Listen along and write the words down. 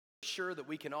Sure that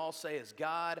we can all say as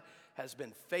God has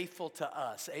been faithful to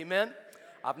us. Amen?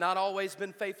 I've not always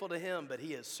been faithful to him, but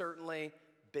he has certainly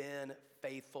been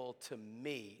faithful to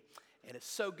me. And it's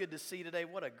so good to see today.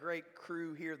 What a great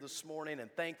crew here this morning,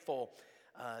 and thankful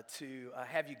to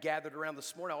have you gathered around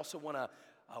this morning. I also want to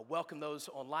welcome those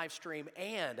on live stream,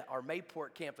 and our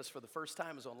Mayport campus for the first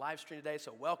time is on live stream today,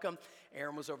 so welcome.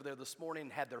 Aaron was over there this morning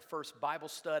and had their first Bible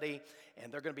study,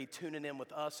 and they're going to be tuning in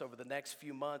with us over the next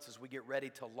few months as we get ready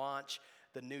to launch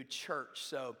the new church.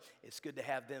 So it's good to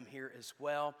have them here as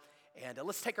well. And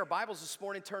let's take our Bibles this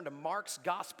morning, turn to Mark's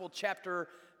Gospel, chapter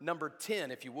number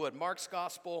 10, if you would. Mark's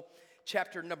Gospel,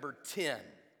 chapter number 10.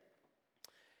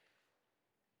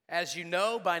 As you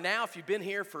know by now, if you've been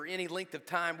here for any length of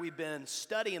time, we've been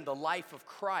studying the life of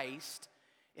Christ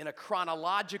in a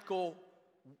chronological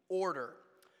order.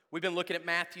 We've been looking at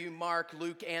Matthew, Mark,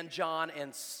 Luke, and John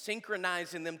and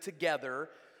synchronizing them together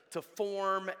to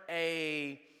form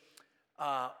a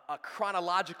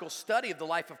chronological study of the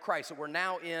life of Christ. So we're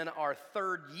now in our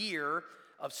third year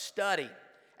of study.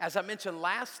 As I mentioned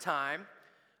last time,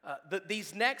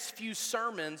 these next few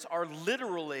sermons are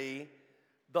literally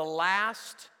the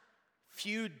last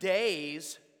few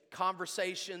days,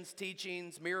 conversations,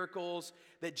 teachings, miracles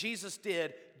that Jesus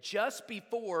did just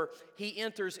before he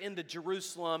enters into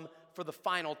Jerusalem for the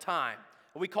final time.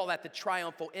 We call that the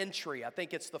triumphal entry. I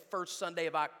think it's the first Sunday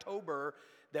of October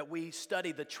that we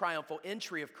study the triumphal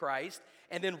entry of Christ.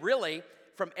 And then really,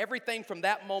 from everything from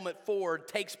that moment forward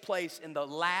takes place in the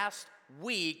last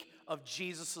week of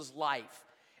Jesus' life.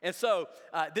 And so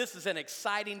this is an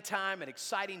exciting time, an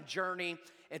exciting journey.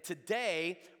 And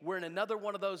today, we're in another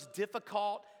one of those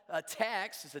difficult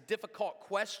texts. It's a difficult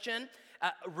question.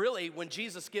 Really, when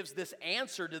Jesus gives this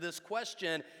answer to this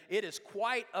question, it is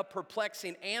quite a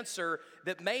perplexing answer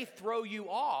that may throw you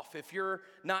off if you're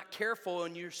not careful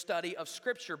in your study of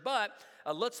Scripture. But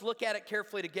let's look at it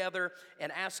carefully together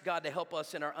and ask God to help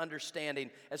us in our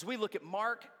understanding as we look at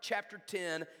Mark chapter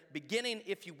 10, beginning,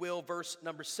 if you will, verse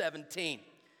number 17.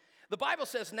 The Bible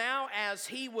says, "Now as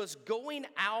he was going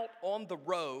out on the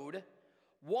road,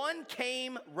 one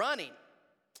came running,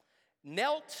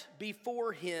 knelt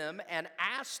before him and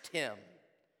asked him,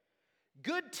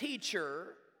 'Good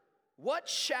teacher, what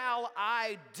shall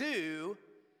I do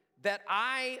that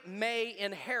I may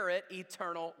inherit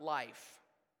eternal life?'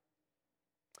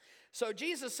 So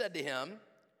Jesus said to him,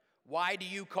 'Why do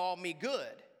you call me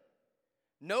good?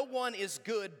 No one is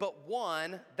good but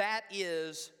one, that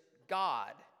is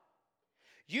God.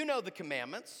 You know the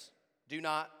commandments: do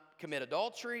not commit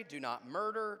adultery, do not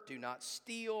murder, do not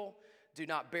steal, do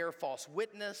not bear false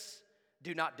witness,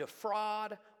 do not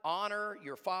defraud, honor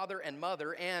your father and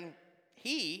mother.' And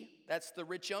he," that's the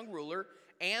rich young ruler,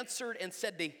 "answered and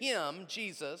said to him,"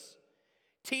 Jesus,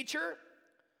 'Teacher,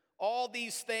 all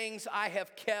these things I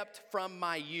have kept from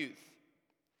my youth.'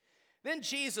 Then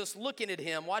Jesus, looking at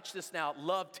him," watch this now,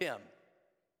 "loved him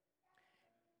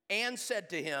and said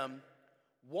to him,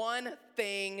 'One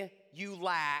thing you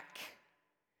lack.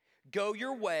 Go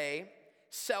your way,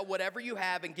 sell whatever you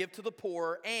have and give to the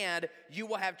poor, and you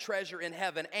will have treasure in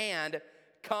heaven. And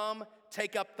come,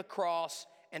 take up the cross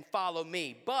and follow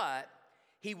me.' But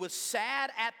he was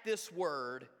sad at this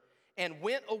word and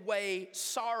went away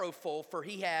sorrowful, for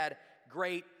he had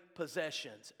great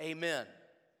possessions." Amen.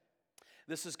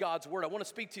 This is God's word. I want to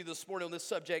speak to you this morning on this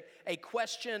subject, a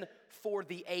question for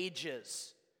the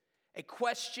ages. A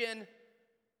question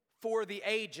for the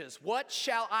ages. What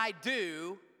shall I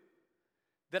do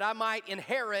that I might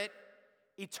inherit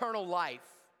eternal life?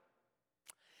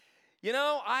 You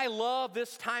know, I love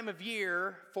this time of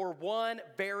year for one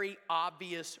very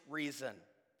obvious reason.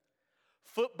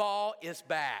 Football is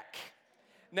back.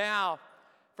 Now,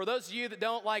 for those of you that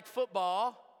don't like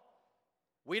football,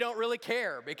 we don't really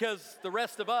care because the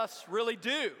rest of us really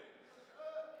do.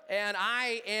 And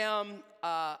I am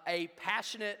a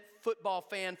passionate football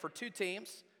fan for two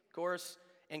teams. Of course,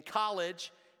 in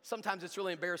college, sometimes it's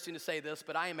really embarrassing to say this,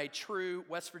 but I am a true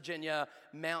West Virginia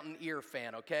Mountaineer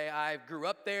fan, okay? I grew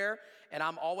up there, and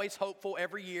I'm always hopeful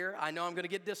every year. I know I'm going to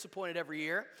get disappointed every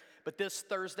year, but this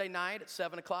Thursday night at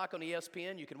 7 o'clock on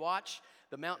ESPN, you can watch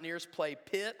the Mountaineers play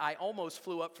Pitt. I almost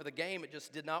flew up for the game. It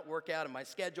just did not work out in my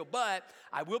schedule, but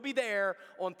I will be there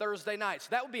on Thursday night.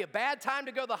 So that would be a bad time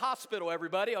to go to the hospital,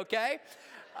 everybody, okay?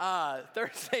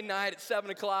 Thursday night at 7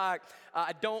 o'clock.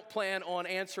 I don't plan on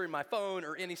answering my phone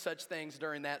or any such things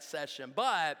during that session.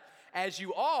 But as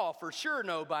you all for sure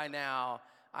know by now,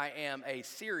 I am a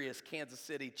serious Kansas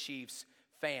City Chiefs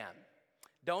fan.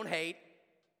 Don't hate.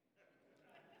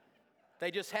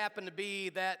 They just happen to be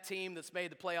that team that's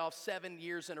made the playoffs 7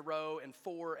 years in a row and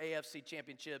 4 AFC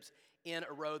championships in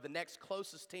a row. The next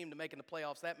closest team to making the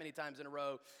playoffs that many times in a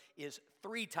row is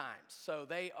 3 times. So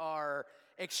they are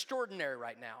extraordinary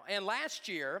right now. And last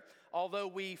year, although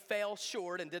we fell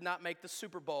short and did not make the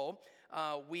Super Bowl,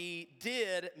 we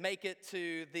did make it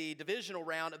to the divisional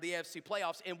round of the AFC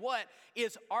playoffs in what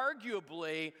is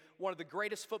arguably one of the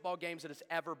greatest football games that has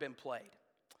ever been played.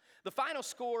 The final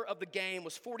score of the game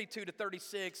was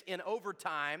 42-36 in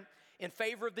overtime in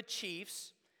favor of the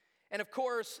Chiefs. And of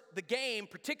course, the game,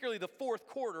 particularly the fourth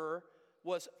quarter,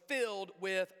 was filled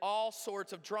with all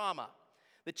sorts of drama.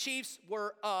 The Chiefs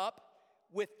were up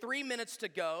with 3 minutes to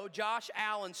go. Josh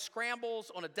Allen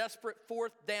scrambles on a desperate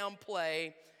fourth down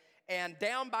play and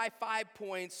down by 5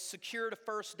 points, secured a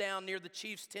first down near the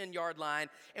Chiefs' 10-yard line.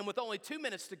 And with only 2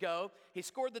 minutes to go, he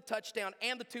scored the touchdown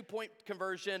and the 2-point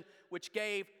conversion, which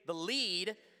gave the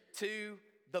lead to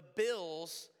the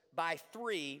Bills by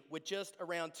 3 with just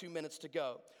around 2 minutes to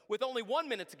go. With only 1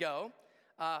 minute to go,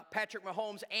 Patrick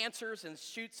Mahomes answers and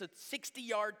shoots a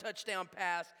 60-yard touchdown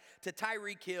pass to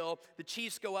Tyreek Hill. The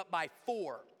Chiefs go up by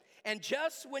 4. And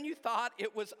just when you thought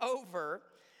it was over,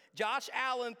 Josh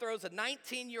Allen throws a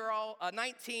 19-yard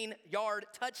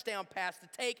touchdown pass to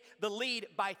take the lead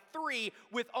by 3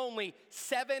 with only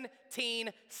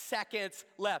 17 seconds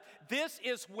left. This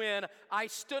is when I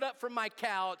stood up from my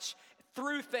couch,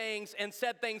 threw things, and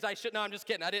said things I shouldn't. No, I'm just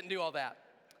kidding. I didn't do all that.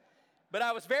 But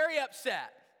I was very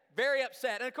upset, very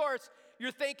upset. And of course,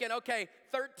 you're thinking, okay,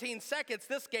 13 seconds,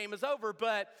 this game is over.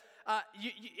 But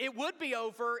it would be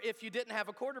over if you didn't have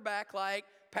a quarterback like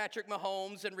Patrick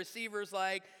Mahomes and receivers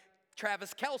like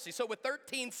Travis Kelce. So with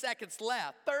 13 seconds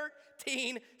left,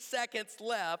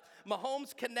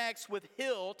 Mahomes connects with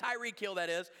Hill, Tyreek Hill that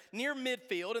is, near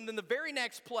midfield. And then the very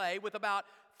next play, with about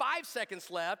 5 seconds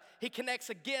left, he connects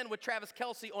again with Travis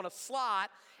Kelce on a slot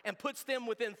and puts them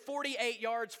within 48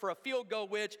 yards for a field goal,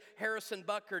 which Harrison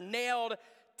Butker nailed,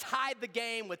 tied the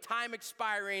game with time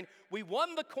expiring. We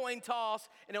won the coin toss,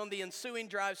 and on the ensuing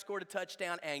drive scored a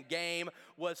touchdown, and game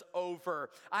was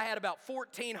over. I had about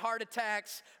 14 heart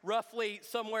attacks, roughly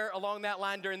somewhere along that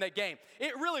line during that game.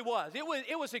 It really was.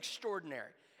 It was extraordinary.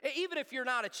 Even if you're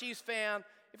not a Chiefs fan,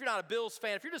 if you're not a Bills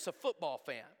fan, if you're just a football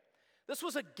fan, this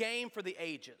was a game for the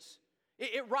ages.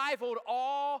 It rivaled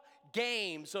all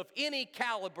games of any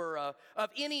caliber, of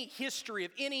any history,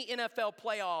 of any NFL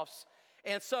playoffs.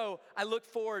 And so I look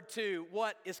forward to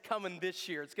what is coming this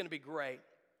year. It's going to be great.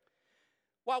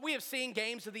 While we have seen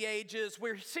games of the ages,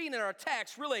 we're seeing in our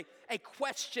text really a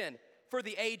question for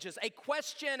the ages, a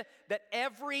question that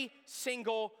every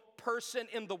single person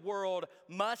in the world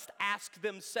must ask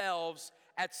themselves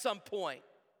at some point.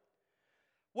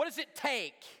 What does it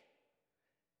take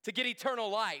to get eternal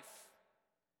life?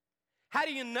 How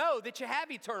do you know that you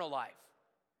have eternal life?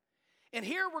 And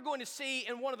here we're going to see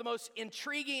in one of the most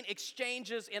intriguing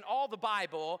exchanges in all the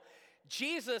Bible,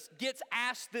 Jesus gets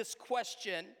asked this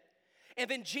question, and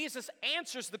then Jesus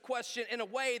answers the question in a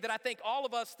way that I think all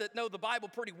of us that know the Bible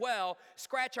pretty well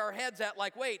scratch our heads at,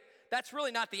 like, wait, that's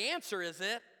really not the answer, is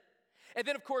it? And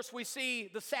then, of course, we see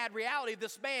the sad reality of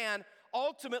this man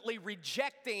ultimately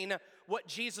rejecting what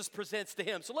Jesus presents to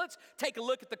him. So let's take a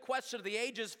look at the question of the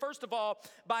ages, first of all,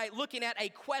 by looking at a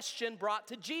question brought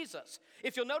to Jesus.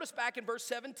 If you'll notice back in verse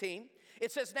 17,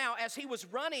 it says, now, as he,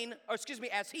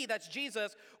 that's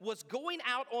Jesus, was going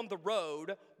out on the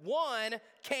road, one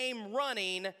came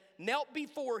running, knelt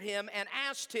before him, and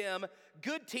asked him,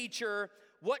 good teacher,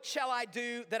 what shall I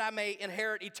do that I may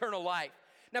inherit eternal life?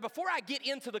 Now, before I get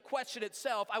into the question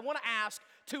itself, I want to ask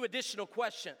 2 additional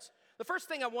questions. The first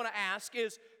thing I want to ask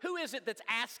is, who is it that's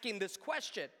asking this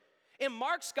question? In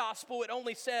Mark's gospel, it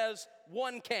only says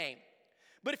one came.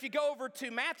 But if you go over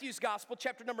to Matthew's gospel,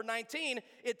 chapter number 19,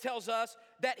 it tells us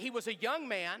that he was a young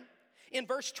man. In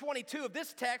verse 22 of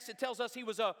this text, it tells us he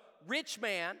was a rich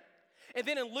man. And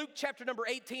then in Luke chapter number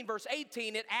 18, verse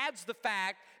 18, it adds the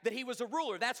fact that he was a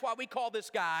ruler. That's why we call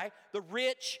this guy the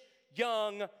rich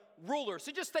young ruler.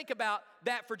 So just think about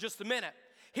that for just a minute.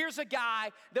 Here's a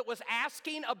guy that was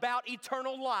asking about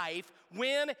eternal life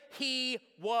when he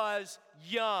was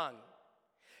young.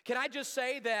 Can I just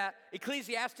say that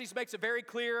Ecclesiastes makes it very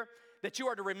clear that you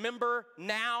are to remember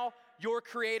now your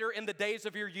Creator in the days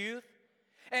of your youth?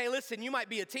 Hey, listen, you might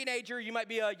be a teenager, you might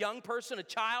be a young person, a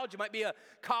child, you might be a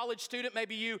college student,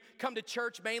 maybe you come to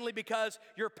church mainly because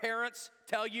your parents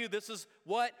tell you this is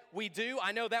what we do.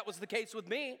 I know that was the case with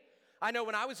me. I know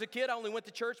when I was a kid, I only went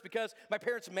to church because my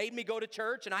parents made me go to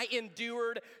church, and I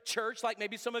endured church like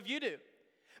maybe some of you do.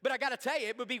 But I got to tell you,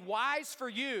 it would be wise for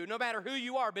you, no matter who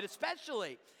you are, but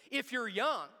especially if you're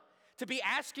young, to be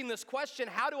asking this question,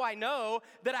 how do I know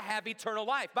that I have eternal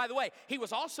life? By the way, he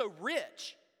was also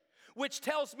rich, which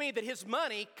tells me that his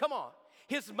money,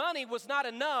 his money was not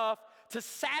enough to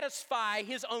satisfy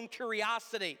his own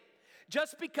curiosity.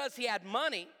 Just because he had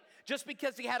money, just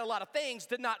because he had a lot of things,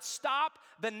 did not stop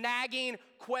the nagging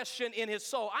question in his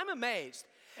soul. I'm amazed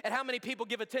at how many people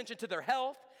give attention to their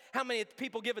health, how many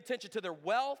people give attention to their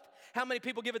wealth, how many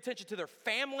people give attention to their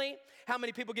family, how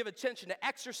many people give attention to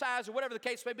exercise or whatever the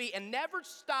case may be, and never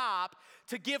stop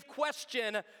to give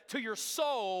question to your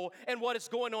soul and what is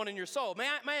going on in your soul. May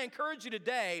I encourage you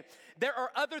today, there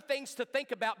are other things to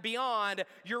think about beyond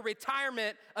your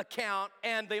retirement account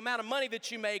and the amount of money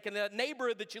that you make and the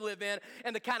neighborhood that you live in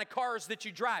and the kind of cars that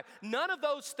you drive. None of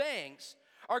those things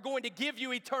are going to give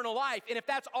you eternal life, and if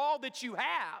that's all that you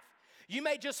have, you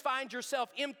may just find yourself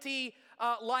empty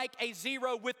like a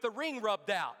zero with the ring rubbed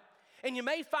out. And you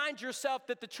may find yourself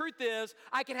that the truth is,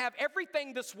 I can have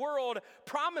everything this world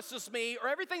promises me or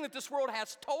everything that this world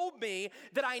has told me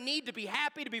that I need to be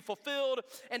happy, to be fulfilled,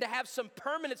 and to have some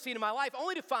permanency in my life,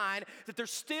 only to find that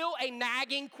there's still a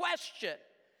nagging question.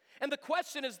 And the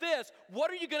question is this: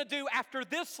 what are you going to do after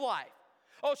this life?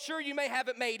 Oh, sure, you may have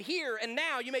it made here and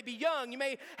now. You may be young. You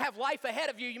may have life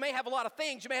ahead of you. You may have a lot of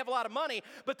things. You may have a lot of money.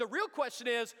 But the real question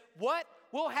is, what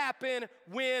will happen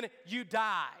when you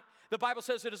die? The Bible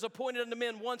says it is appointed unto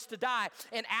men once to die,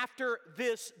 and after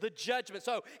this, the judgment.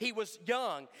 So he was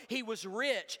young. He was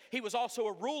rich. He was also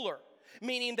a ruler,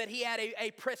 meaning that he had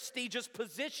a prestigious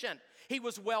position. He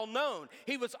was well known.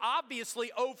 He was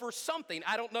obviously over something.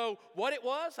 I don't know what it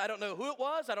was. I don't know who it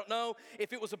was. I don't know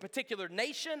if it was a particular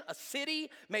nation, a city,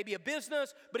 maybe a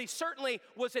business, but he certainly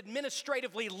was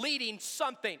administratively leading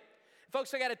something.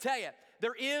 Folks, I got to tell you,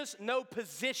 there is no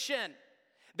position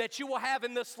that you will have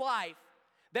in this life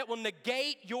that will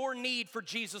negate your need for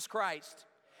Jesus Christ.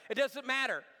 It doesn't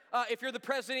matter if you're the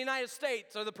president of the United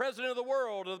States or the president of the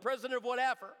world or the president of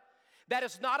whatever. That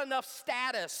is not enough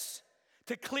status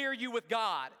to clear you with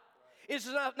God. It's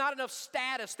not enough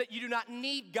status that you do not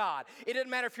need God. It doesn't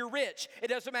matter if you're rich. It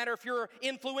doesn't matter if you're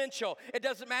influential. It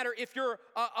doesn't matter if you're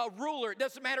a ruler. It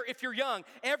doesn't matter if you're young.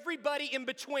 Everybody in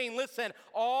between, listen,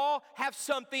 all have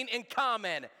something in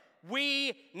common.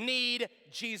 We need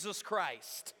Jesus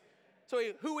Christ. So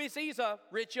who is he? He's a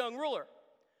rich young ruler.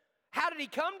 How did he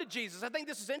come to Jesus? I think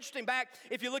this is interesting. Back,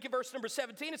 if you look at verse number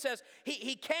 17, it says,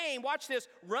 he came, watch this,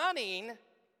 running,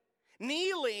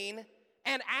 kneeling,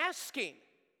 and asking.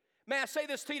 May I say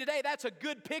this to you today? That's a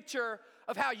good picture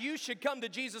of how you should come to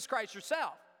Jesus Christ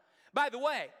yourself. By the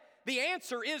way, the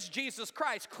answer is Jesus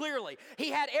Christ, clearly. He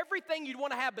had everything you'd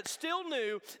want to have, but still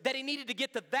knew that he needed to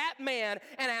get to that man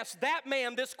and ask that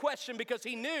man this question because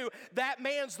he knew that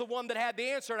man's the one that had the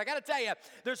answer. And I got to tell you,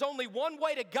 there's only one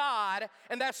way to God,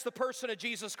 and that's the person of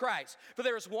Jesus Christ. For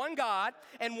there is one God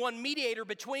and one mediator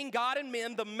between God and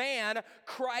men, the man,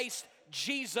 Christ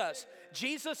Jesus.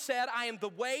 Jesus said, I am the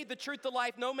way, the truth, the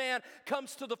life. No man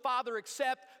comes to the Father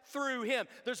except through him.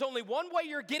 There's only one way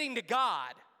you're getting to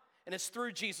God, and it's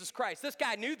through Jesus Christ. This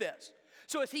guy knew this.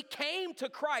 So as he came to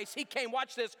Christ, he came,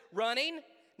 watch this, running,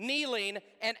 kneeling,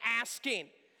 and asking.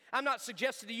 I'm not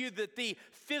suggesting to you that the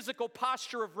physical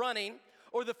posture of running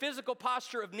or the physical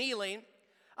posture of kneeling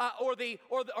or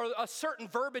a certain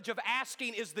verbiage of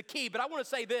asking is the key, but I want to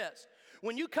say this.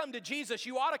 When you come to Jesus,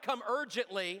 you ought to come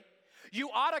urgently, you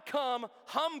ought to come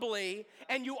humbly,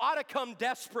 and you ought to come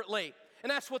desperately.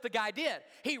 And that's what the guy did.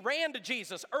 He ran to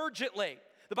Jesus urgently.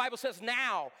 The Bible says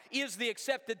now is the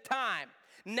accepted time.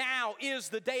 Now is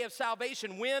the day of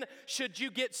salvation. When should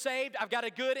you get saved? I've got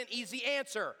a good and easy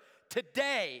answer.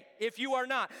 Today, if you are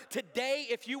not. Today,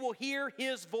 if you will hear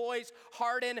his voice,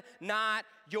 harden not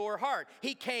your heart.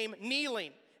 He came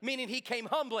kneeling, meaning he came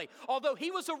humbly. Although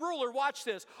he was a ruler, watch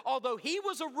this. Although he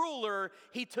was a ruler,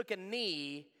 he took a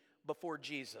knee before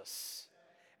Jesus.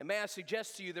 And may I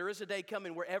suggest to you, there is a day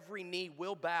coming where every knee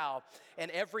will bow and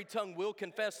every tongue will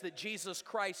confess that Jesus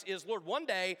Christ is Lord. One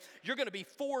day, you're going to be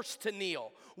forced to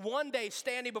kneel. One day,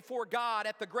 standing before God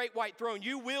at the great white throne,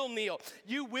 you will kneel.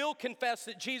 You will confess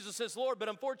that Jesus is Lord, but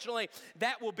unfortunately,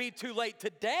 that will be too late.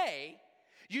 Today,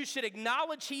 you should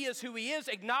acknowledge he is who he is,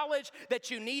 acknowledge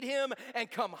that you need him, and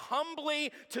come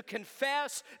humbly to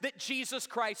confess that Jesus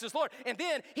Christ is Lord. And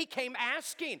then he came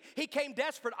asking. He came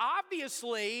desperate.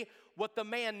 Obviously, what the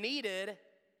man needed,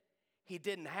 he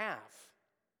didn't have.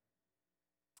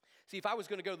 See, if I was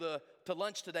going to go to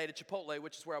lunch today to Chipotle,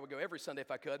 which is where I would go every Sunday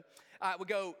if I could, I would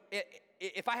go,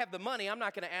 if I have the money, I'm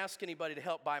not going to ask anybody to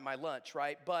help buy my lunch,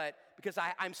 right? But because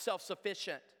I'm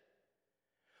self-sufficient.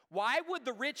 Why would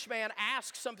the rich man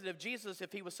ask something of Jesus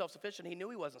if he was self-sufficient? He knew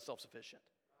he wasn't self-sufficient.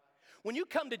 When you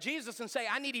come to Jesus and say,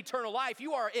 I need eternal life,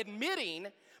 you are admitting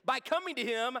by coming to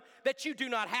him that you do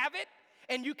not have it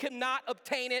and you cannot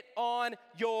obtain it on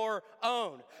your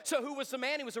own. So who was the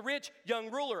man? He was a rich young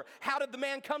ruler. How did the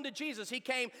man come to Jesus? He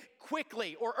came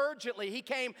quickly or urgently. He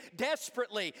came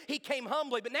desperately. He came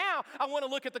humbly. But now I want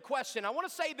to look at the question. I want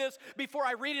to say this before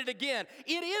I read it again.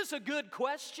 It is a good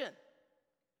question.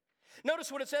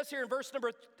 Notice what it says here in verse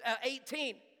number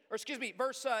 18, or excuse me,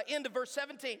 end of verse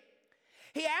 17.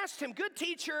 He asked him, "Good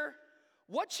teacher,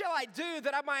 what shall I do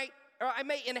that I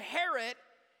may inherit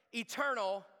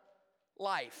eternal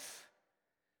life?"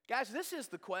 Guys, this is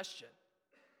the question.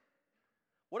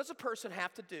 What does a person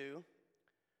have to do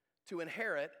to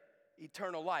inherit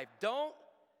eternal life? Don't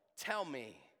tell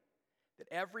me that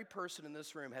every person in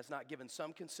this room has not given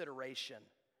some consideration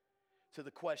to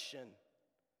the question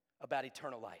about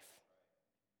eternal life.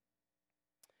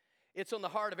 It's on the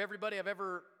heart of everybody I've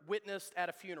ever witnessed at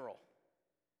a funeral.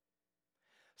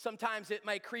 Sometimes it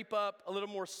may creep up a little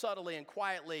more subtly and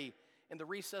quietly in the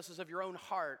recesses of your own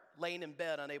heart, laying in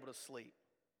bed unable to sleep.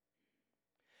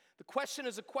 The question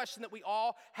is a question that we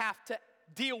all have to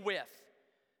deal with.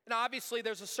 And obviously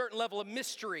there's a certain level of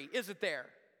mystery, isn't there?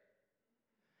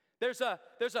 There's a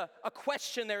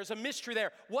question, there's a mystery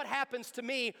there. What happens to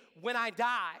me when I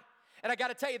die? And I got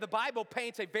to tell you, the Bible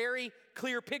paints a very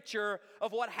clear picture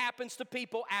of what happens to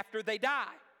people after they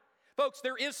die. Folks,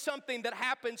 there is something that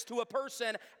happens to a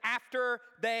person after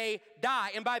they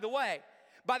die. And by the way,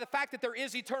 by the fact that there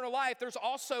is eternal life, there's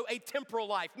also a temporal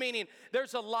life, meaning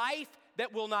there's a life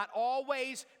that will not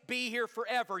always be here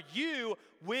forever. You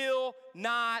will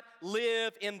not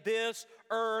live in this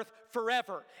earth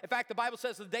forever. In fact, the Bible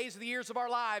says the days of the years of our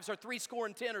lives are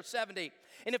 70 or 70.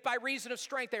 And if by reason of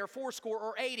strength they are 80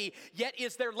 or 80, yet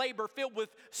is their labor filled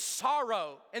with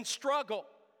sorrow and struggle.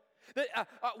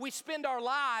 We spend our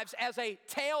lives as a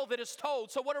tale that is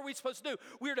told. So what are we supposed to do?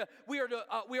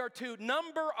 We are to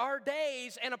number our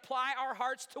days and apply our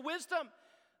hearts to wisdom.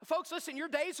 Folks, listen, your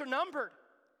days are numbered.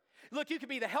 Look, you could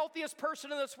be the healthiest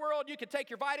person in this world. You could take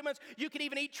your vitamins. You could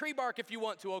even eat tree bark if you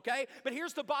want to, okay? But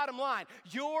here's the bottom line.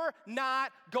 You're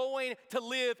not going to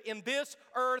live in this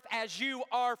earth as you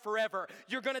are forever.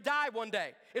 You're going to die one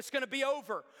day. It's going to be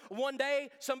over. One day,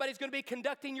 somebody's going to be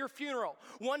conducting your funeral.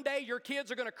 One day, your kids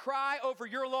are going to cry over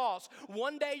your loss.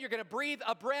 One day, you're going to breathe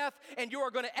a breath, and you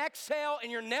are going to exhale,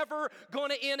 and you're never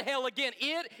going to inhale again.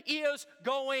 It is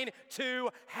going to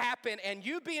happen, and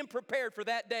you being prepared for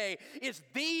that day is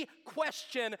the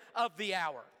question of the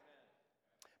hour.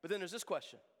 But then there's this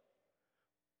question.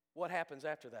 What happens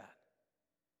after that?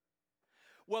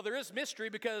 Well, there is mystery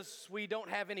because we don't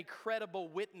have any credible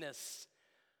witness,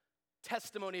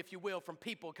 testimony, if you will, from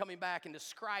people coming back and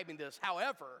describing this.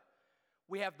 However,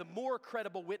 we have the more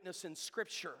credible witness in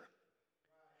Scripture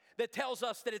that tells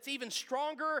us that it's even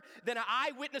stronger than an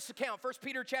eyewitness account. 2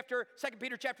 Peter chapter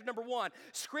number 1.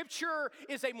 Scripture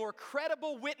is a more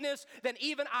credible witness than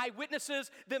even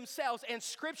eyewitnesses themselves. And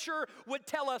Scripture would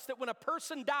tell us that when a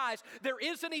person dies, there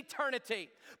is an eternity.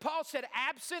 Paul said,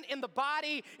 absent in the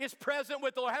body is present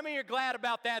with the Lord. How many are glad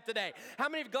about that today? How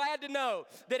many are glad to know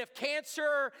that if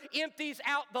cancer empties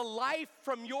out the life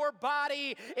from your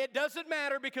body, it doesn't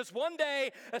matter, because one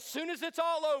day, as soon as it's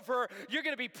all over, you're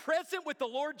going to be present with the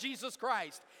Lord Jesus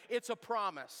Christ. It's a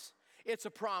promise. It's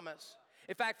a promise.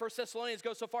 In fact, 1 Thessalonians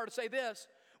goes so far to say this: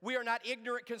 we are not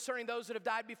ignorant concerning those that have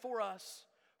died before us.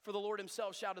 For the Lord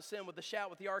himself shall descend with the shout,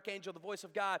 with the archangel, the voice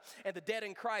of God, and the dead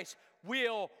in Christ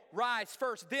will rise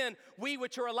first. Then we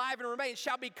which are alive and remain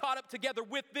shall be caught up together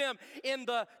with them in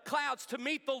the clouds to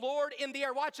meet the Lord in the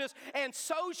air. Watch this. And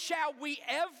so shall we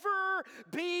ever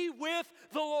be with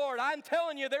the Lord. I'm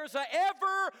telling you, there's a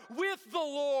ever with the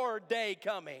Lord day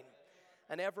coming.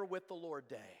 An ever with the Lord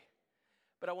day.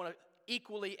 But I want to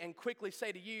equally and quickly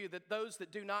say to you that those that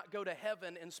do not go to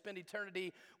heaven and spend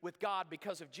eternity with God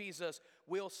because of Jesus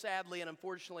will sadly and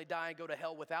unfortunately die and go to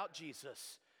hell without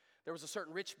Jesus. There was a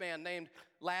certain rich man named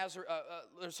Lazarus,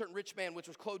 a certain rich man which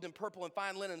was clothed in purple and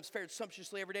fine linen and fared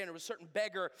sumptuously every day. And there was a certain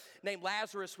beggar named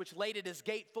Lazarus which laid at his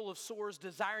gate full of sores,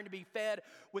 desiring to be fed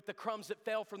with the crumbs that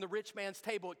fell from the rich man's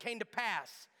table. It came to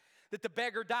pass that the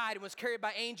beggar died and was carried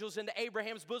by angels into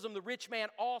Abraham's bosom. The rich man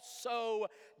also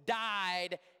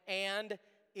died, and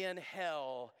in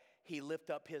hell he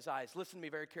lifted up his eyes. Listen to me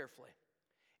very carefully.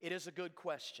 It is a good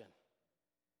question.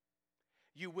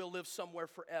 You will live somewhere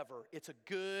forever. It's a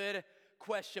good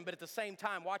question, but at the same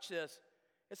time, watch this,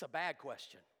 it's a bad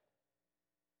question.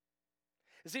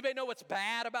 Does anybody know what's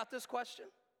bad about this question?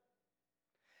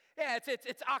 Yeah,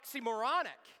 it's oxymoronic.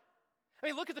 I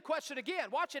mean, look at the question again.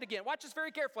 Watch it again. Watch this very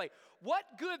carefully. What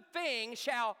good thing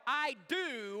shall I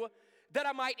do that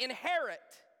I might inherit?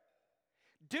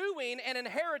 Doing and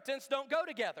inheritance don't go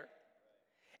together.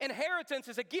 Inheritance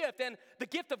is a gift, and the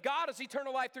gift of God is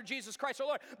eternal life through Jesus Christ our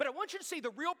Lord. But I want you to see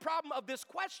the real problem of this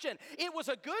question. It was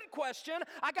a good question.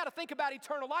 I got to think about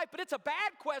eternal life, but it's a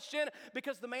bad question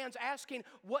because the man's asking,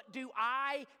 what do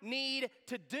I need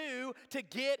to do to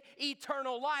get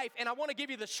eternal life? And I want to give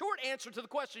you the short answer to the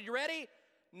question. You ready?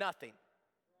 Nothing.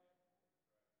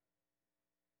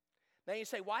 Now you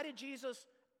say, why did Jesus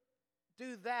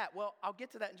do that? Well, I'll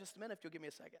get to that in just a minute if you'll give me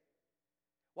a second.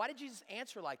 Why did Jesus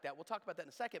answer like that? We'll talk about that in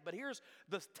a second. But here's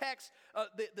the text,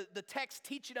 the text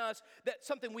teaching us that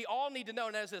something we all need to know,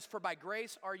 and that is this: for by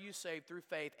grace are you saved through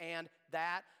faith, and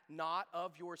that not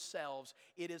of yourselves.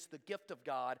 It is the gift of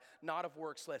God, not of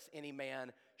works, lest any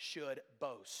man should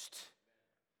boast.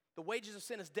 The wages of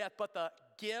sin is death, but the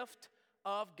gift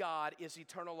of God is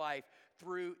eternal life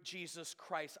through Jesus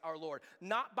Christ our Lord.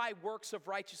 Not by works of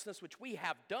righteousness which we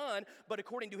have done, but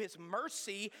according to his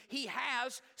mercy, he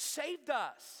has saved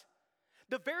us.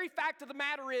 The very fact of the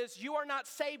matter is, you are not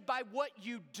saved by what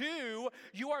you do,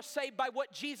 you are saved by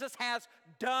what Jesus has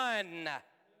done.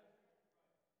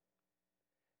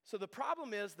 So the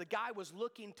problem is, the guy was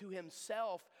looking to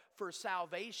himself for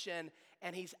salvation,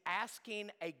 and he's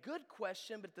asking a good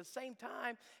question, but at the same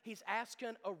time, he's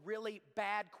asking a really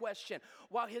bad question.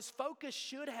 While his focus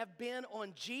should have been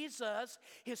on Jesus,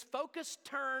 his focus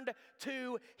turned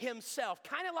to himself.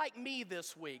 Kind of like me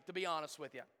this week, to be honest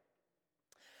with you.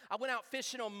 I went out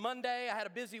fishing on Monday. I had a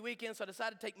busy weekend, so I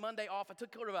decided to take Monday off. I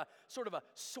took sort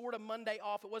of Monday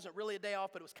off. It wasn't really a day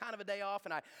off, but it was kind of a day off,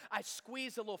 and I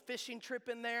squeezed a little fishing trip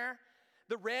in there.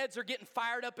 The Reds are getting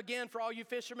fired up again for all you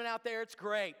fishermen out there. It's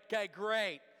great. Okay,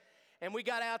 great. And we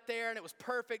got out there, and it was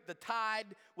perfect. The tide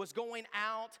was going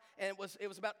out, and it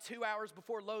was about 2 hours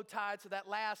before low tide, so that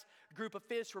last group of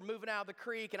fish were moving out of the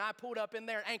creek, and I pulled up in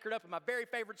there and anchored up in my very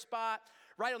favorite spot,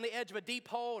 right on the edge of a deep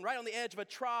hole and right on the edge of a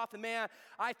trough, and man,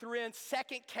 I threw in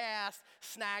second cast,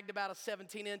 snagged about a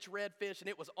 17-inch redfish, and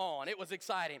it was on. It was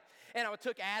exciting. And I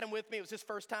took Adam with me. It was his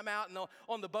first time out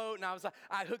on the boat, and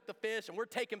I hooked the fish, and we're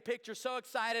taking pictures, so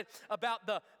excited about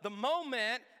the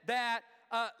moment that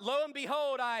lo and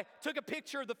behold, I took a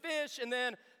picture of the fish and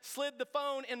then slid the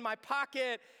phone in my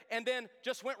pocket and then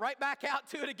just went right back out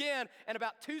to it again. And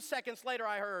about 2 seconds later,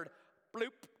 I heard bloop.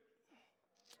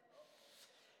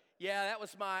 Yeah, that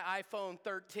was my iPhone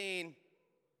 13.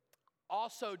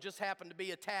 Also just happened to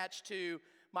be attached to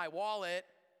my wallet.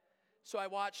 So I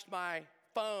watched my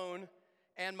phone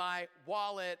and my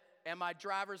wallet and my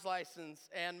driver's license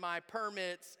and my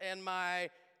permits and my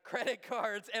credit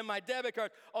cards and my debit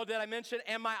cards. Oh, did I mention?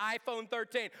 And my iPhone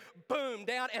 13. Boom,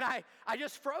 down. And I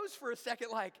just froze for a second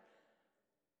like,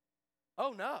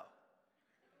 oh no.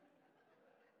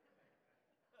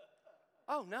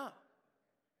 Oh no.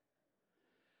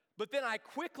 But then I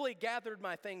quickly gathered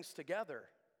my things together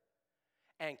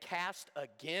and cast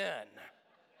again.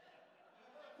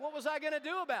 What was I going to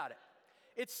do about it?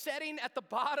 It's setting at the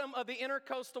bottom of the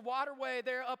Intercoastal Waterway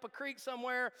there up a creek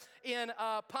somewhere in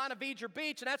Ponte Vedra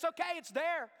Beach, and that's okay, it's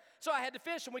there. So I had to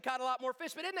fish, and we caught a lot more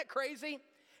fish, but isn't that crazy?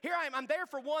 Here I am, I'm there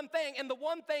for one thing, and the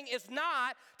one thing is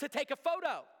not to take a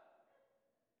photo.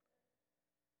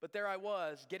 But there I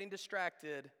was, getting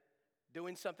distracted,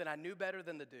 doing something I knew better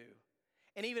than to do.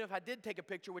 And even if I did take a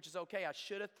picture, which is okay, I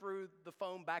should have threw the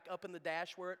phone back up in the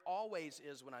dash where it always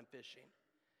is when I'm fishing.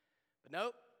 But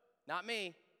nope, not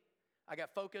me. I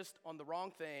got focused on the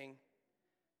wrong thing,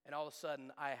 and all of a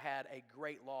sudden, I had a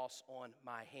great loss on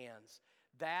my hands.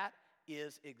 That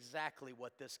is exactly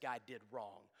what this guy did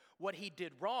wrong. What he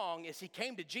did wrong is he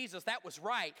came to Jesus. That was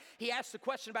right. He asked the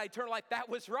question about eternal life. That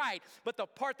was right. But the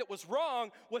part that was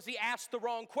wrong was he asked the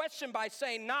wrong question by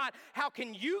saying not, how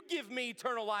can you give me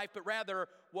eternal life, but rather,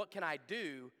 what can I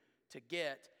do to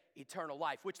get eternal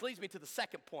life? Which leads me to the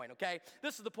second point, okay?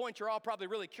 This is the point you're all probably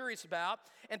really curious about,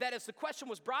 and that is the question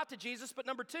was brought to Jesus, but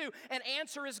number two, an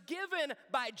answer is given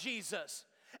by Jesus.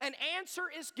 An answer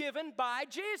is given by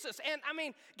Jesus. And I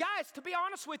mean, guys, to be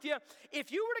honest with you,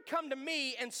 if you were to come to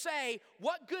me and say,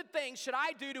 what good things should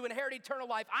I do to inherit eternal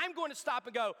life? I'm going to stop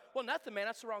and go, well, nothing, man,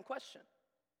 that's the wrong question.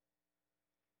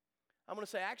 I'm going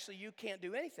to say, actually, you can't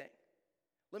do anything.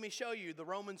 Let me show you the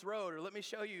Romans road, or let me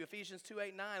show you Ephesians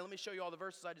 2:8, 9. Let me show you all the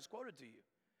verses I just quoted to you.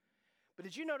 But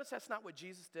did you notice that's not what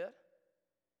Jesus did?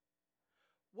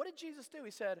 What did Jesus do?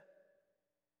 He said,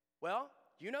 well,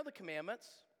 you know the commandments.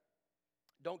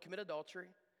 Don't commit adultery.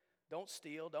 Don't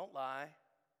steal. Don't lie.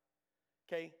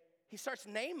 Okay? He starts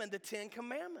naming the 10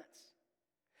 commandments.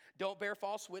 Don't bear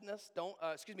false witness.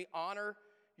 Honor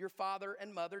your father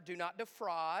and mother. Do not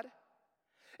defraud.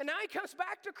 And now he comes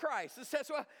back to Christ and says,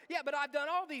 well, yeah, but I've done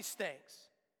all these things.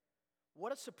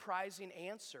 What a surprising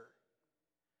answer.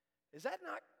 Does that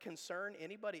not concern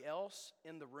anybody else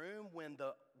in the room when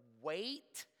the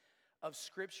weight of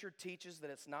Scripture teaches that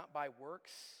it's not by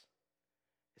works,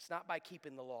 it's not by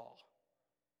keeping the law.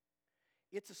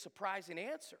 It's a surprising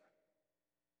answer.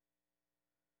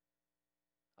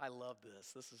 I love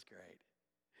this. This is great.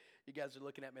 You guys are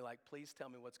looking at me like, please tell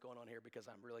me what's going on here because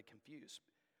I'm really confused.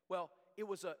 Well, it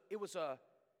was a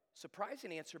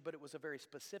surprising answer, but it was a very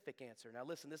specific answer. Now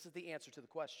listen, this is the answer to the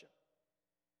question.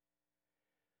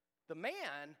 The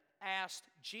man asked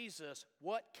Jesus,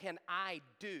 what can I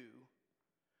do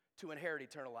to inherit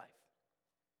eternal life?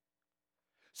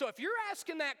 So if you're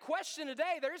asking that question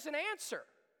today, there's an answer.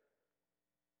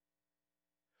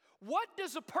 What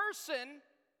does a person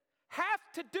have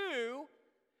to do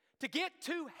to get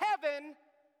to heaven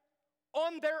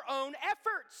on their own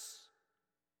efforts?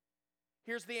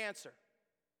 Here's the answer.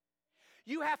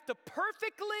 You have to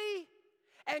perfectly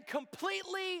and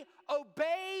completely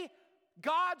obey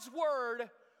God's word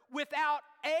without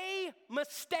a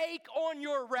mistake on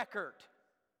your record.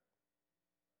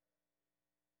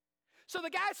 So the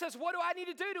guy says, what do I need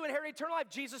to do to inherit eternal life?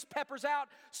 Jesus peppers out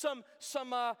some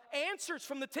answers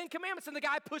from the Ten Commandments, and the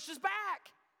guy pushes back.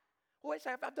 Well, wait a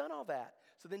second, I've done all that.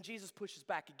 So then Jesus pushes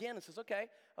back again and says, okay,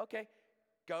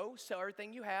 go sell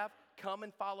everything you have, come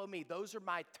and follow me. Those are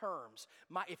my terms.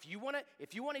 If you want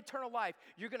eternal life,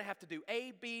 you're going to have to do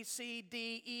A, B, C,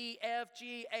 D, E, F,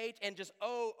 G, H, and just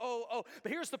O.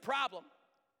 But here's the problem.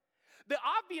 The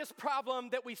obvious problem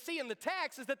that we see in the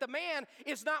text is that the man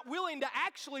is not willing to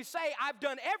actually say, I've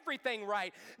done everything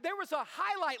right. There was a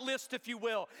highlight list, if you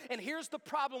will. And here's the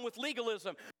problem with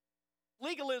legalism.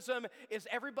 Legalism is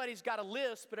everybody's got a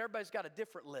list, but everybody's got a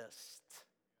different list.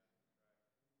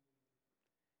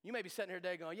 You may be sitting here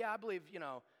today going, yeah, I believe,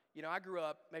 I grew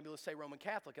up, maybe let's say Roman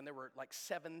Catholic, and there were like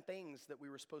 7 things that we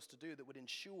were supposed to do that would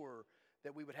ensure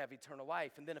that we would have eternal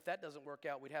life. And then if that doesn't work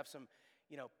out, we'd have some,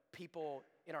 people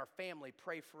in our family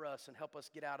pray for us and help us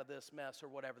get out of this mess or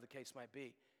whatever the case might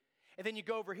be. And then you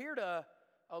go over here to,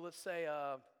 let's say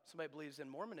somebody believes in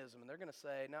Mormonism, and they're going to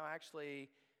say, no, actually,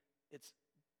 it's,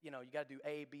 you got to do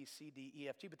A, B, C, D, E,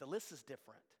 F, G, but the list is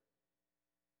different.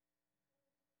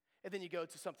 And then you go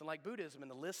to something like Buddhism, and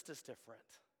the list is different.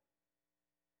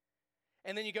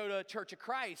 And then you go to a Church of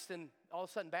Christ, and all of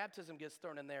a sudden baptism gets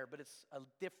thrown in there, but it's a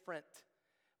different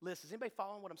list. Is anybody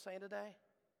following what I'm saying today?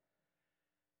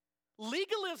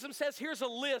 Legalism says, here's a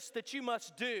list that you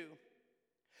must do.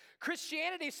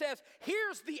 Christianity says,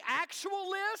 here's the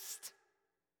actual list.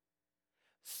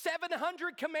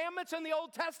 700 commandments in the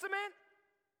Old Testament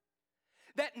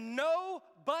that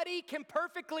nobody can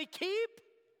perfectly keep.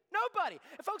 Nobody.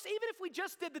 And folks, even if we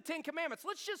just did the 10 Commandments,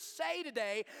 let's just say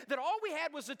today that all we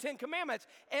had was the 10 Commandments.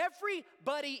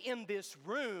 Everybody in this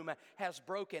room has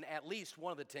broken at least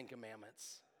one of the 10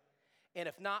 Commandments. And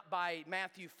if not by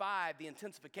Matthew 5, the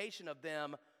intensification of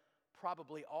them,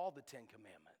 probably all the 10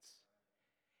 Commandments.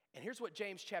 And here's what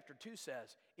James chapter 2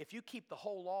 says. If you keep the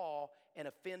whole law and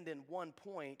offend in one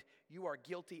point, you are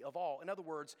guilty of all. In other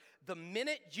words, the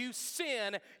minute you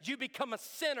sin, you become a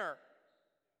sinner.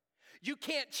 You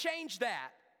can't change that.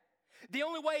 The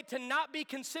only way to not be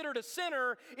considered a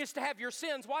sinner is to have your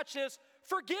sins, watch this,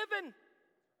 forgiven.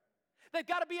 They've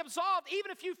got to be absolved.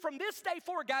 Even if you, from this day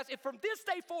forward, guys, if from this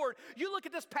day forward, you look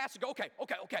at this passage and go,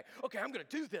 okay, I'm going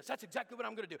to do this. That's exactly what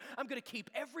I'm going to do. I'm going to keep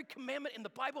every commandment in the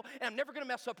Bible, and I'm never going to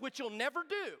mess up, which you'll never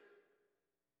do.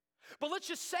 But let's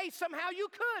just say somehow you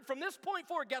could. From this point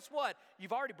forward, guess what?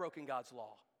 You've already broken God's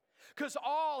law. Because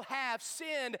all have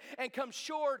sinned and come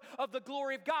short of the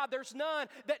glory of God. There's none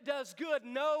that does good.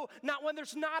 No, not when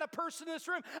there's not a person in this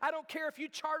room. I don't care if you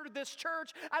chartered this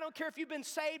church. I don't care if you've been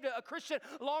saved a Christian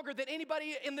longer than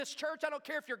anybody in this church. I don't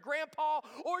care if your grandpa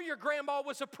or your grandma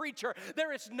was a preacher.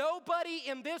 There is nobody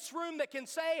in this room that can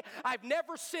say, I've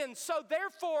never sinned. So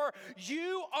therefore,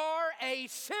 you are a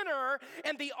sinner.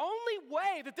 And the only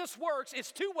way that this works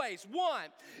is 2 ways. 1,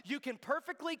 you can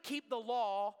perfectly keep the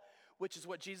law, which is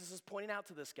what Jesus is pointing out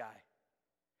to this guy.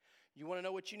 You want to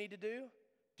know what you need to do?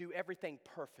 Do everything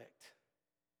perfect.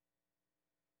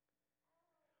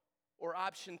 Or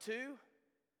option 2,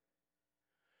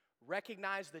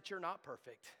 recognize that you're not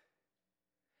perfect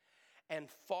and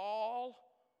fall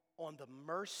on the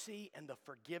mercy and the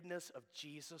forgiveness of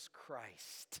Jesus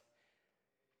Christ.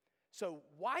 So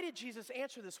why did Jesus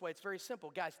answer this way? It's very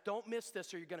simple. Guys, don't miss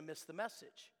this or you're going to miss the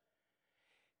message.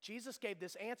 Jesus gave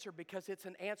this answer because it's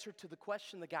an answer to the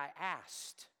question the guy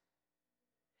asked.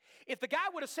 If the guy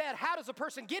would have said, how does a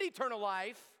person get eternal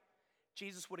life?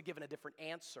 Jesus would have given a different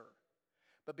answer.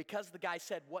 But because the guy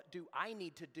said, what do I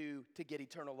need to do to get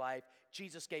eternal life?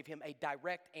 Jesus gave him a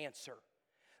direct answer.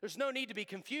 There's no need to be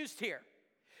confused here.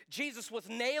 Jesus was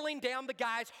nailing down the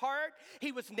guy's heart.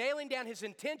 He was nailing down his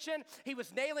intention. He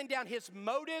was nailing down his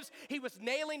motives. He was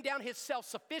nailing down his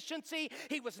self-sufficiency.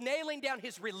 He was nailing down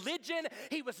his religion.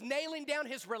 He was nailing down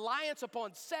his reliance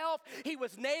upon self. He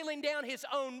was nailing down his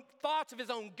own thoughts of his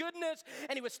own goodness.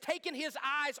 And he was taking his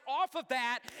eyes off of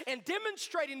that and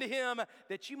demonstrating to him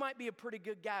that you might be a pretty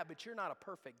good guy, but you're not a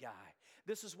perfect guy.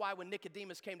 This is why when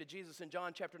Nicodemus came to Jesus in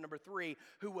John chapter number 3,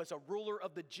 who was a ruler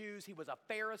of the Jews, he was a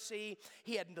Pharisee,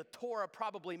 he had the Torah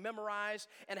probably memorized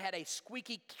and had a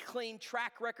squeaky clean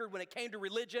track record when it came to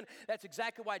religion. That's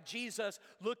exactly why Jesus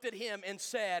looked at him and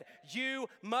said, you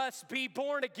must be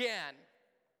born again.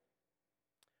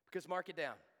 Because mark it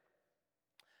down,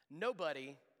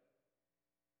 nobody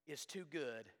is too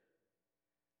good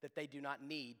that they do not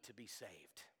need to be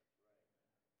saved.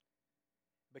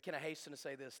 But can I hasten to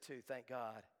say this too? Thank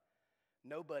God.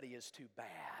 Nobody is too bad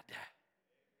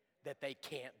that they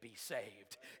can't be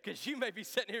saved. Because you may be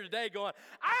sitting here today going,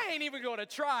 I ain't even going to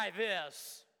try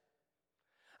this.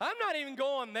 I'm not even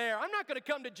going there. I'm not going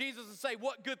to come to Jesus and say,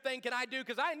 what good thing can I do?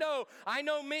 Because I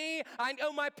know me. I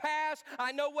know my past.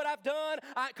 I know what I've done.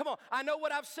 I know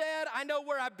what I've said. I know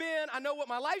where I've been. I know what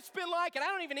my life's been like. And I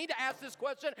don't even need to ask this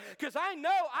question because I know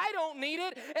I don't need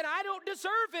it and I don't deserve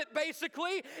it,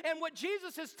 basically. And what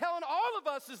Jesus is telling all of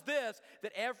us is this,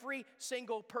 that every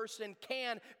single person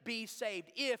can be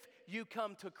saved if you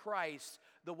come to Christ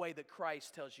the way that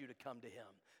Christ tells you to come to him.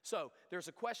 So there's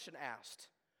a question asked.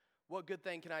 What good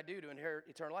thing can I do to inherit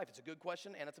eternal life? It's a good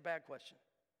question and it's a bad question.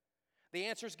 The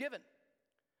answer is given.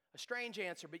 A strange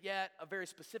answer, but yet a very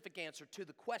specific answer to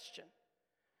the question.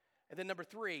 And then number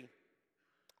 3,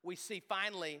 we see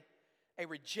finally a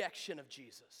rejection of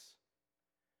Jesus.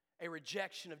 A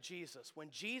rejection of Jesus. When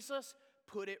Jesus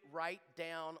put it right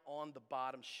down on the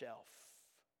bottom shelf.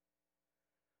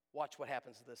 Watch what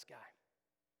happens to this guy.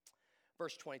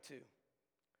 Verse 22.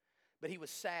 But he was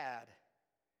sad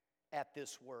at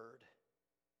this word,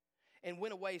 and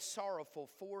went away sorrowful,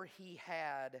 for he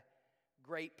had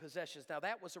great possessions. Now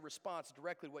that was a response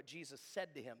directly to what Jesus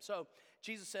said to him. So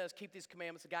Jesus says, keep these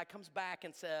commandments. The guy comes back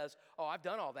and says, oh, I've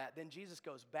done all that. Then Jesus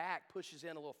goes back, pushes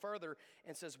in a little further,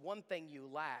 and says, one thing you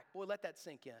lack. Boy, let that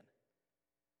sink in.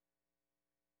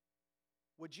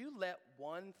 Would you let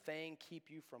one thing keep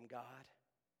you from God?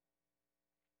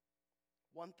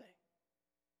 One thing.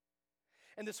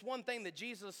 And this one thing that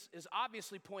Jesus is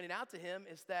obviously pointing out to him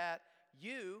is that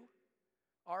you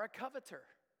are a coveter.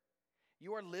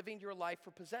 You are living your life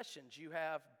for possessions. You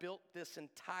have built this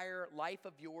entire life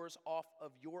of yours off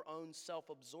of your own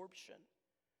self-absorption.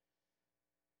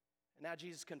 And now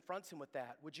Jesus confronts him with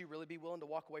that. Would you really be willing to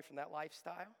walk away from that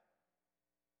lifestyle?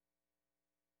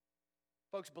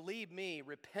 Folks, believe me,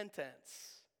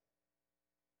 repentance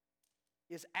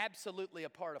is absolutely a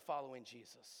part of following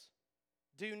Jesus.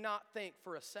 Do not think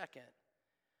for a second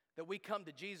that we come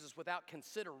to Jesus without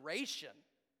consideration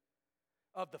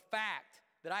of the fact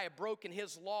that I have broken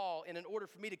his law, and in order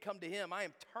for me to come to him, I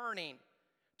am turning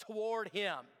toward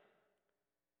him.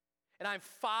 And I'm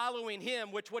following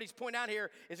him, which what he's pointing out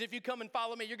here is if you come and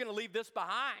follow me, you're going to leave this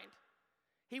behind.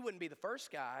 He wouldn't be the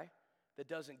first guy that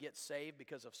doesn't get saved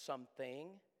because of something.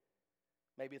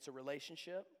 Maybe it's a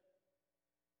relationship.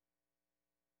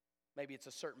 Maybe it's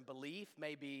a certain belief.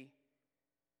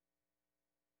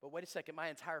 But wait a second, my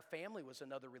entire family was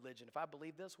another religion. If I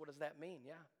believe this, what does that mean?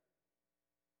 Yeah.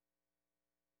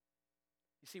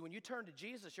 You see, when you turn to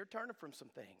Jesus, you're turning from some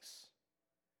things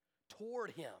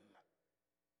toward him.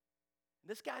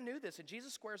 This guy knew this, and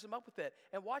Jesus squares him up with it.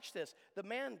 And watch this. The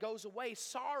man goes away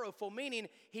sorrowful, meaning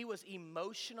he was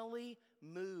emotionally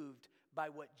moved by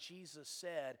what Jesus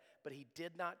said, but he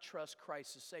did not trust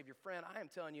Christ as Savior. Friend, I am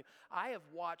telling you, I have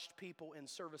watched people in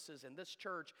services in this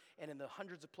church and in the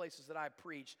hundreds of places that I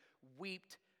preached weep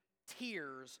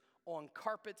tears on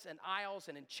carpets and aisles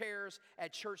and in chairs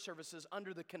at church services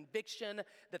under the conviction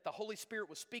that the Holy Spirit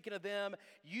was speaking to them.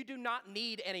 You do not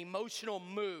need an emotional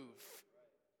move.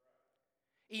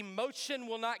 Emotion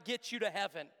will not get you to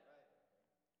heaven.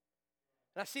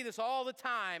 And I see this all the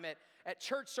time at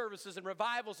church services and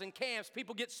revivals and camps.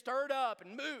 People get stirred up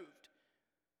and moved.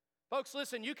 Folks,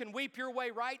 listen, you can weep your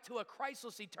way right to a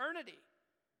Christless eternity.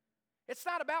 It's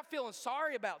not about feeling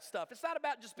sorry about stuff. It's not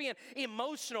about just being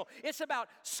emotional. It's about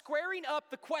squaring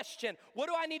up the question, what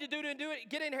do I need to do it,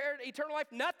 get inherit eternal life?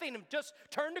 Nothing. Just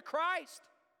turn to Christ.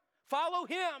 Follow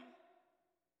him.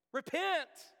 Repent.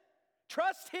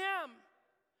 Trust him.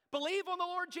 Believe on the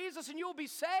Lord Jesus and you will be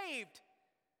saved.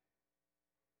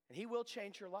 And he will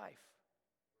change your life.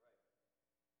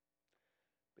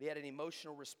 But he had an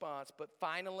emotional response. But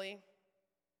finally,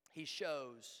 he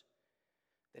shows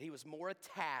that he was more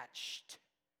attached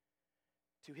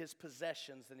to his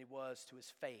possessions than he was to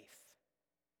his faith.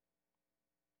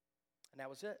 And that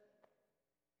was it.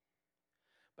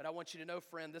 But I want you to know,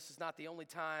 friend, this is not the only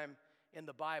time in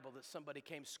the Bible that somebody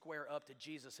came square up to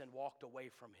Jesus and walked away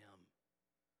from him.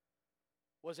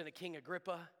 Wasn't it King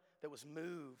Agrippa that was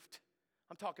moved?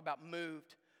 I'm talking about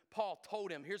moved. Paul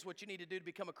told him, here's what you need to do to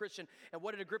become a Christian. And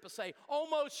what did Agrippa say?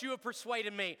 Almost you have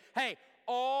persuaded me. Hey,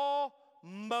 almost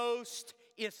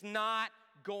is not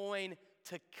going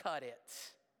to cut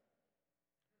it.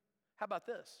 How about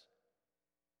this?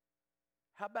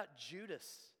 How about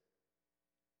Judas?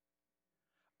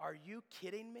 Are you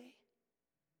kidding me?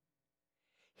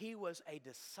 He was a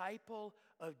disciple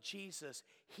of Jesus.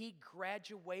 He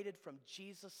graduated from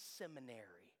Jesus Seminary.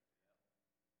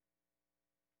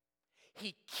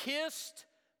 He kissed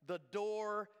the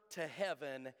door to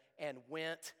heaven and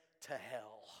went to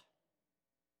hell.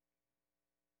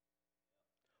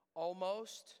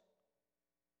 Almost.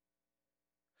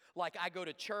 Like I go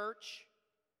to church.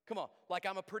 Come on, like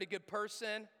I'm a pretty good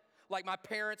person. Like my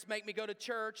parents make me go to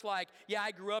church. Like, yeah,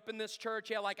 I grew up in this church.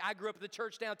 Yeah, like I grew up in the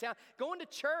church downtown. Going to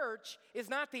church is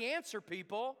not the answer,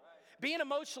 people. Being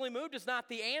emotionally moved is not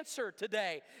the answer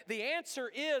today. The answer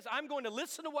is I'm going to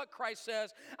listen to what Christ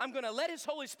says. I'm going to let His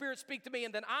Holy Spirit speak to me,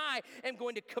 and then I am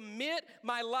going to commit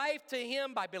my life to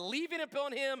Him by believing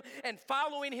upon Him and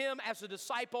following Him as a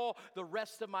disciple the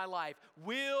rest of my life.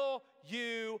 Will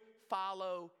you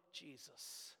follow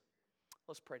Jesus?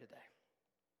 Let's pray today.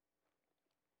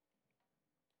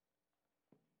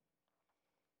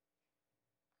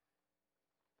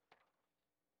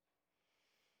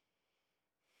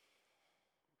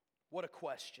 What a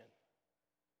question.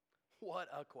 What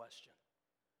a question.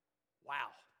 Wow.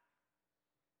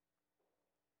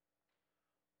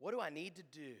 What do I need to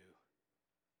do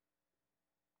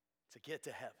to get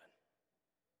to heaven?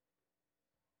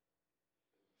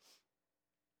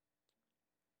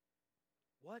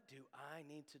 What do I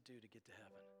need to do to get to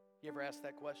heaven? You ever asked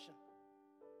that question?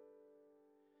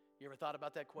 You ever thought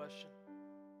about that question?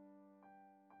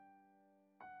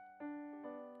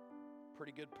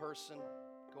 Pretty good person,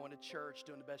 going to church,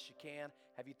 doing the best you can.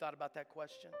 Have you thought about that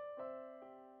question?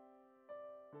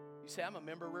 You say, I'm a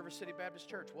member of River City Baptist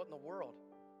Church. What in the world?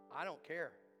 I don't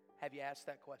care. Have you asked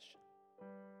that question?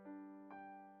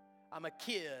 I'm a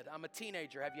kid. I'm a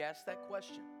teenager. Have you asked that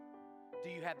question? Do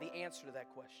you have the answer to that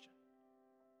question?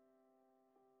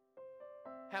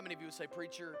 How many of you would say,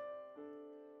 preacher,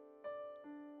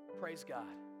 praise God,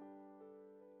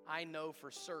 I know for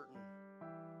certain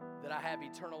that I have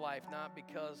eternal life, not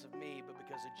because of me, but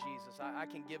because of Jesus. I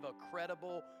can give a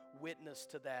credible witness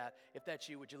to that. If that's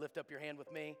you, would you lift up your hand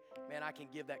with me? Man, I can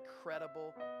give that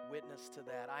credible witness to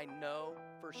that. I know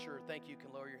for sure. Thank you. You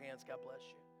can lower your hands. God bless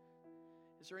you.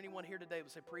 Is there anyone here today who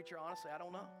would say, preacher, honestly, I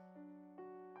don't know.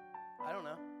 I don't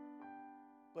know.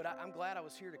 But I'm glad I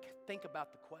was here to think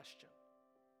about the question.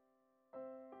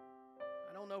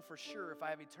 I don't know for sure if I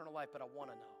have eternal life, but I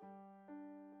want to know.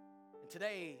 And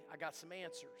today, I got some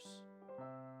answers.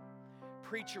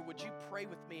 Preacher, would you pray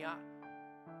with me?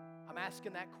 I'm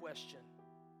asking that question,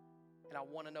 and I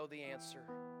want to know the answer.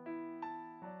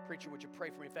 Preacher, would you pray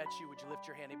for me? If that's you, would you lift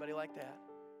your hand? Anybody like that?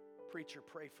 Preacher,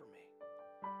 pray for me.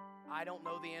 I don't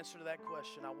know the answer to that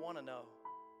question. I want to know.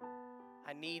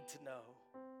 I need to know.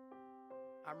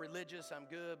 I'm religious, I'm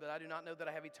good, but I do not know that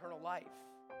I have eternal life.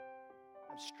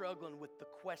 I'm struggling with the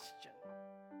question,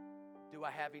 do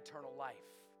I have eternal life?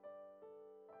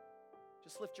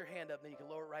 Just lift your hand up, and then you can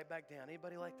lower it right back down.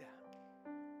 Anybody like that?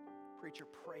 Preacher,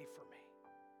 pray for me.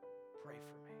 Pray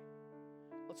for me.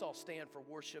 Let's all stand for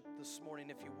worship this morning,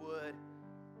 if you would.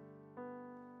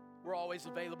 We're always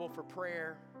available for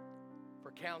prayer,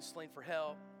 for counseling, for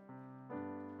help.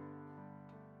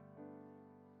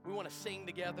 We want to sing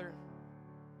together.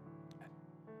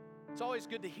 It's always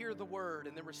good to hear the word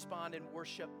and then respond in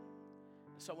worship.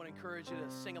 So I want to encourage you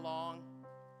to sing along.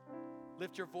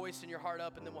 Lift your voice and your heart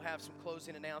up, and then we'll have some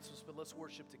closing announcements, but let's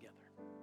worship together.